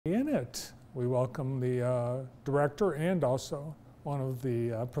minute, we welcome the director and also one of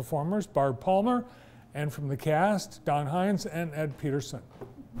the performers, Barb Palmer, and from the cast, Don Hines and Ed Peterson.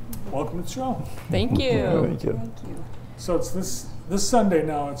 Welcome to the show. Thank you. Thank you. Thank you. So it's this Sunday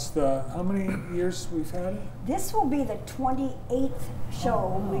now. It's the, how many years we've had it? This will be the 28th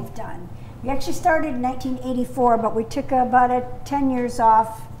show we've done. We actually started in 1984, but we took about 10 years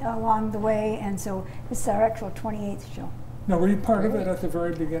off along the way, and so this is our actual 28th show. Now, were you part of it at the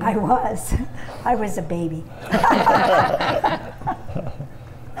very beginning? I was. I was a baby.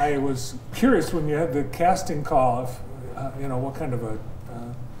 I was curious when you had the casting call, if, you know, what kind of a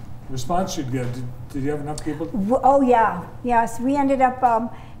response you'd get. Did you have enough people? Oh yeah, yes. We ended up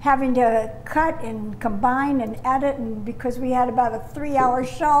having to cut and combine and edit, and because we had about a 3-hour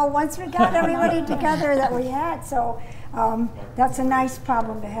show once we got everybody together that we had. So that's a nice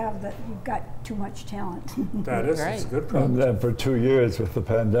problem to have, that you've got too much talent. That is, it's a good problem. And then for 2 years with the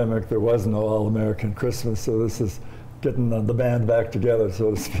pandemic, there was no All-American Christmas, so this is getting the band back together,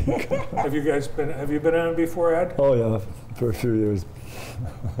 so to speak. Have you been on it before, Ed? Oh yeah, for a few years.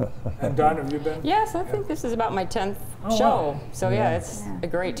 And Don, have you been? Yes, I think this is about my 10th show. Wow. So yeah, it's a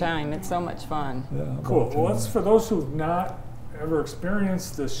great time. It's so much fun. Yeah, Cool. Well, let's, for those who've not ever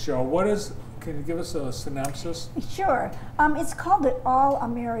experienced this show, can you give us a synopsis? Sure. It's called the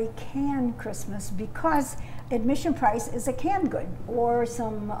All-American Christmas because admission price is a canned good or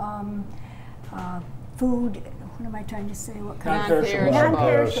some food. What am I trying to say? What kind Non-perishable.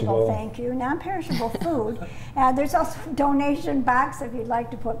 Non-perishable, thank you. Non-perishable food. There's also a donation box if you'd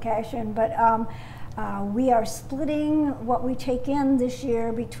like to put cash in, but we are splitting what we take in this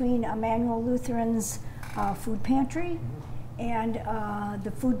year between Emmanuel Lutheran's food pantry and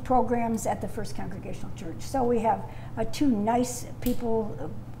the food programs at the First Congregational Church. So we have two nice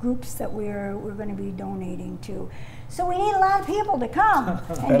groups that we're going to be donating to. So we need a lot of people to come.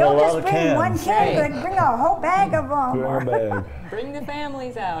 And don't just bring one can, but bring a whole bag of them. Bring the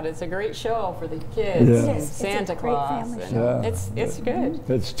families out. It's a great show for the kids. Yeah. And Santa Claus. And show. It's good.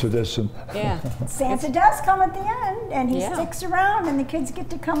 It's tradition. Yeah. Santa does come at the end, and he sticks around, and the kids get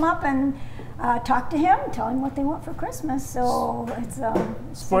to come up and talk to him, tell him what they want for Christmas. So it's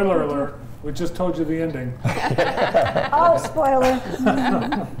Spoiler alert. We just told you the ending. Oh, spoiler.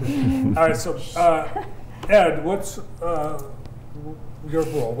 All right, so Ed, what's your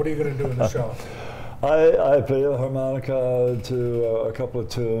role? What are you going to do in the show? I play the harmonica to a couple of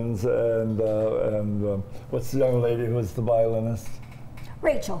tunes, and what's the young lady who's the violinist?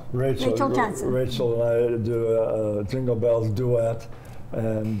 Rachel Johnson. Rachel and I do a Jingle Bells duet,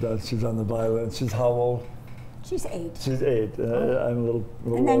 and she's on the violin. She's how old? She's 8. She's 8. I'm a little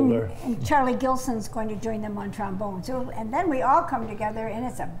and then, older. And Charlie Gilson's going to join them on trombone. So, and then we all come together, and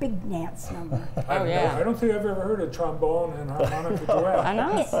it's a big dance number. Oh yeah. I don't think I've ever heard a trombone and harmonica duet. I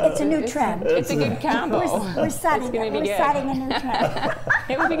know. It's a new trend. It's a good combo. We're setting a new trend.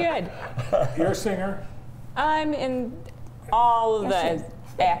 It would be good. You're a singer? I'm in all of the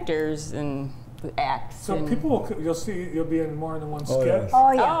actors and the acts. So people, you'll be in more than one skit? Yes.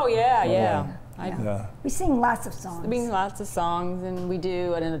 Oh yeah. Oh yeah, yeah. Yeah. We sing lots of songs. We sing lots of songs, and we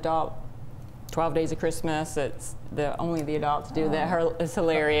do an adult 12 Days of Christmas. It's only the adults do that. It's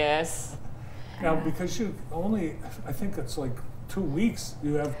hilarious. Now, because I think it's like 2 weeks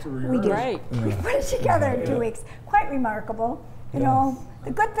you have to rehearse. We do. Right. We put it together in 2 weeks. Quite remarkable. You know,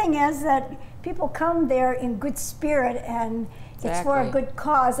 the good thing is that people come there in good spirit, and it's for a good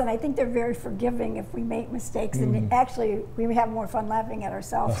cause, and I think they're very forgiving if we make mistakes, and actually we have more fun laughing at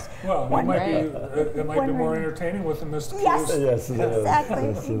ourselves. Well, it might be more entertaining with the missed cues. Yes, it is. Exactly.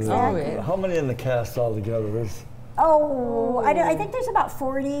 Yes, it is. Exactly. How many in the cast altogether is? I think there's about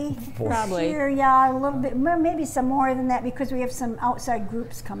 40 Probably. here, yeah, a little bit, maybe some more than that, because we have some outside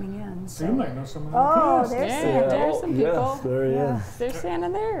groups coming in. So you might know someone. Oh, the there's cast. Santa. There's some people. Yes, there he is. There's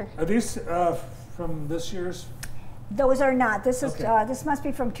Santa there. Are these from this year's? Those are not. This is Okay. this must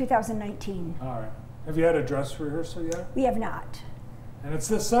be from 2019. All right. Have you had a dress rehearsal yet? We have not. And it's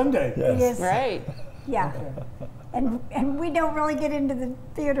this Sunday. Yes. It is. Right. Yeah. And we don't really get into the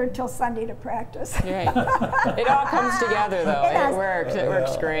theater till Sunday to practice. Right. It all comes together though. It It works. It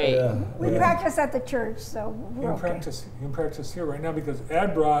works great. Yeah. We practice at the church, so You we're can okay. practice here right now because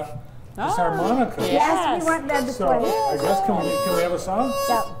Ed brought his harmonica. Yeah. Yes, we want Ned to So play. I guess can we have a song?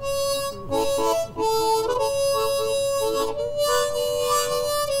 Yeah.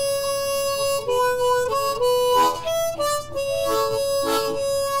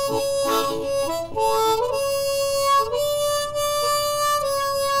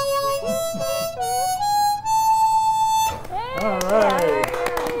 All right.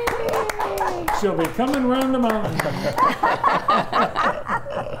 She'll be coming round the mountain.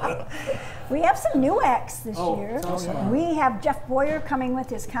 We have some new acts this Oh, year. tell us about it. We have Jeff Boyer coming with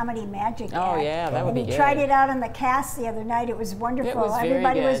his comedy magic Oh, act. yeah, that would And be he tried good. it out in the cast the other night. It was wonderful. It was very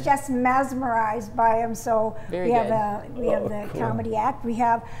Everybody was good. just mesmerized by him. So Very we have good. the cool. comedy act. We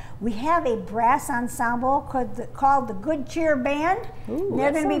have a brass ensemble called the Good Cheer Band. Ooh,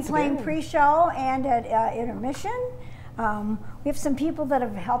 They're that going to be sounds playing good. pre-show and at intermission. We have some people that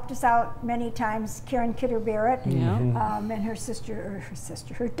have helped us out many times. Karen Kidder Barrett Yeah. and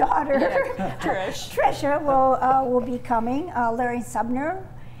her daughter, Trish. Trisha will be coming. Larry Subner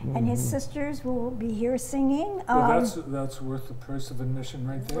and his sisters will be here singing. Well, that's worth the price of admission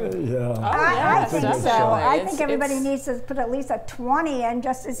right there. Yeah. Oh, I yes, think so. definitely. I It's- think everybody it's- needs to put at least a 20 in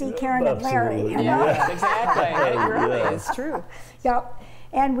just to see Karen and Larry. Absolutely. You know? Yes, exactly. Really, Yeah. it's true. Yep.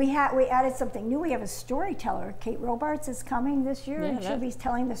 And we added something new. We have a storyteller. Kate Robarts is coming this year, Yeah, and she'll that- be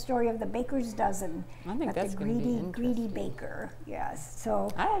telling the story of the baker's dozen. I think About that's the gonna be greedy interesting. baker. Yes. So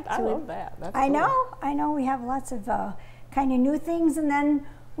I so love that. That's I cool. know. We have lots of kind of new things, and then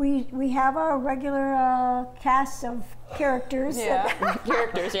we have our regular cast of characters. Yeah,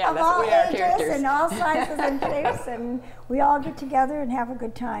 characters. Yeah, of that's all what we are, ages characters. and all sizes and shapes, and we all get together and have a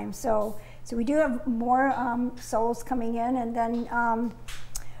good time. So we do have more souls coming in, and then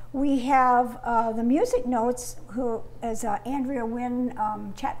we have the Music Notes, who is Andrea Wynn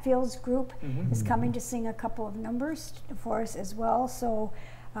Chatfield's group, is coming to sing a couple of numbers for us as well. So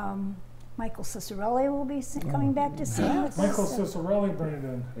Michael Cicerelli will be coming back to sing with Michael us. Cicerelli,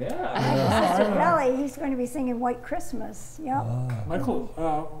 Brandon. Cicerelli, he's going to be singing White Christmas. Yep.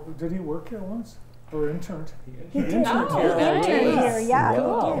 Michael, did he work here once or interned? He did. interned Oh, here. nice. Interned here, yeah,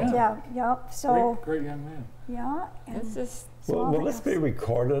 Cool. he did, yeah, yep. So, Great young man. yeah. and It's just Will this be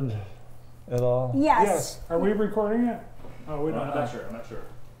recorded at all? Yes. Yes. Are we recording it? Oh, we don't I'm know. not sure. I'm not sure.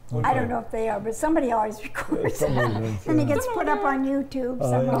 I don't know if they are, but somebody always records it. Somebody does, And it yeah. gets put up on YouTube Oh,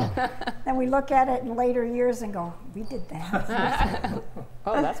 somehow. Then we look at it in later years and go, we did that.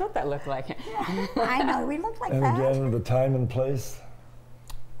 oh, that's what that looked like. I know, we look like And that. again, the time and place.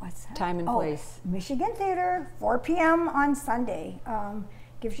 What's that? Time and Oh, place. Michigan Theater, 4 p.m. on Sunday.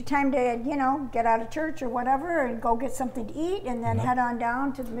 Gives you time to, get out of church or whatever and go get something to eat and then head on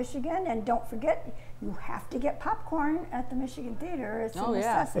down to the Michigan. And don't forget, you have to get popcorn at the Michigan Theater. It's Oh a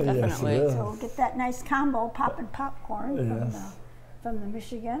yeah, necessity. Yes, it definitely. is. So get that nice combo, popping popcorn Yes. from the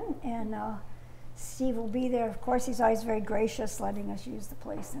Michigan. And Steve will be there. Of course, he's always very gracious, letting us use the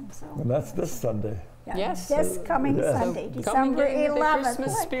place. And so, And that's this Sunday. yeah, Yes. this coming Yes. Sunday, Come December and get in with the 11th.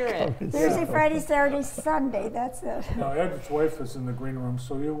 Christmas spirit. Thursday, Friday, Saturday, Sunday. That's it. Now, Ed's wife is in the green room,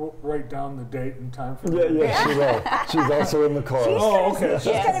 so you write down the date and time for Yeah, the yeah, she will. She's also in the chorus. Oh, okay. She's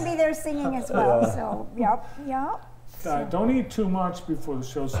Yes. going to be there singing as well. Yeah. So, yep. Don't eat too much before the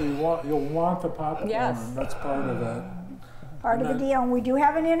show, so you'll want the popcorn. Yes. That's part of it. Part of the deal. And we do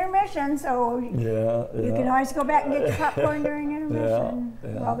have an intermission, so Yeah, yeah. you can always go back and get your popcorn during intermission Yeah.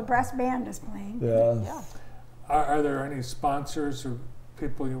 while the brass band is playing. Yes. Yeah. Are there any sponsors or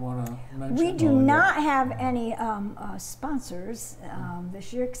people you want to mention? We do not have any sponsors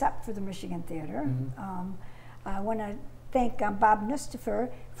this year except for the Michigan Theater. I want to thank Bob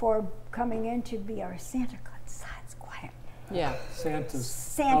Nustifer for coming in to be our Santa Claus. It's quiet. Yeah. Santa's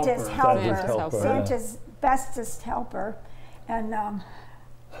Santa's helper. helper. Santa's helper. Santa's bestest helper. And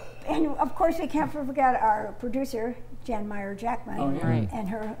of course we can't forget our producer, Jan Meyer Jackman. Oh, yeah. Right. And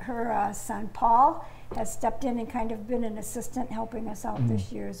her son Paul has stepped in and kind of been an assistant helping us out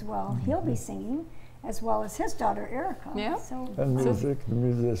this year as well. He'll be singing, as well as his daughter Erica. Yeah. So, And music, the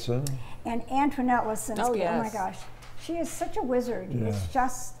musician. and Antoinette Lisinski. Oh, Oh my yes. gosh, she is such a wizard. Yeah. It's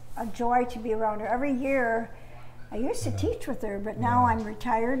just a joy to be around her. Every year, I used to teach with her, but now I'm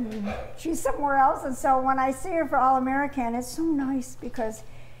retired and she's somewhere else. And so when I see her for All American, it's so nice because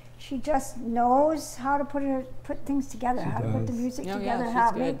she just knows how to put things together, how to put the does. music Oh, yeah, together,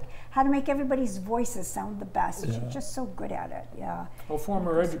 she's how to make everybody's voices sound the best. Yeah. She's just so good at it. Yeah. Well,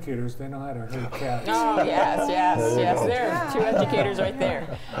 former educators, they know how to herd cats. Oh yes. There are two educators right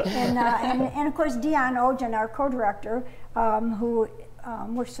there. And of course, Dion Ogen, our co-director, who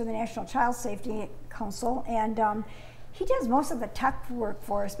works for the National Child Safety Council, and he does most of the tech work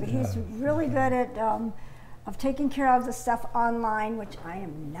for us, but he's really good at of taking care of the stuff online, which I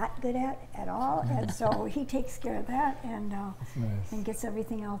am not good at all, and so he takes care of that and gets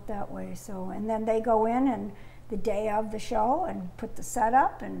everything out that way. So, and then they go in and the day of the show and put the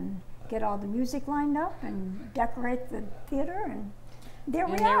setup and get all the music lined up and decorate the theater, and there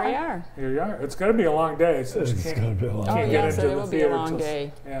And we there are. we are. Here you are. It's going to be a long day. Since you It's can't, going to be a long Oh can't day. get yeah, into so the it will be a theater long till-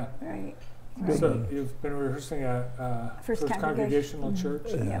 day. Yeah. Right. So you've been rehearsing at First Congregational Church,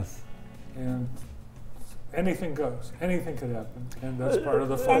 Yes. and anything goes. Anything could happen, and that's part of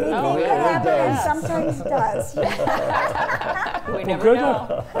the fun. Anything Oh, could yeah. happen, and Yes. sometimes does. We Well, never good know.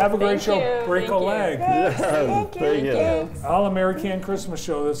 luck. Have a great Thank show. you. Break Thank a you. leg. Thanks, thank you. Thank you. Thanks. All-American Christmas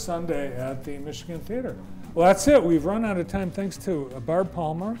Show this Sunday at the Michigan Theater. Well, that's it. We've run out of time. Thanks to Barb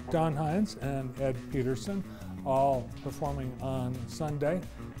Palmer, Don Hines, and Ed Peterson, all performing on Sunday.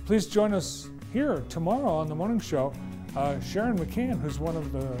 Please join us here tomorrow on the morning show. Sharon McCann, who's one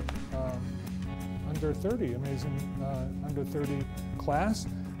of the under 30, amazing under 30 class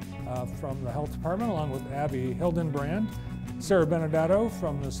from the health department, along with Abby Hildenbrand, Sarah Benedetto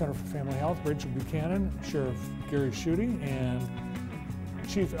from the Center for Family Health, Rachel Buchanan, Sheriff Gary Schutte, and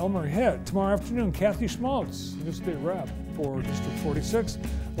Chief Elmer Hitt. Tomorrow afternoon, Kathy Schmaltz, New State Rep for District 46,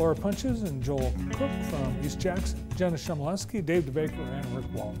 Laura Punches and Joel Cook from East Jackson, Jenna Shumleski, Dave DeBaker, and Rick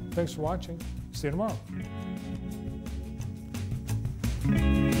Walton. Thanks for watching. See you tomorrow.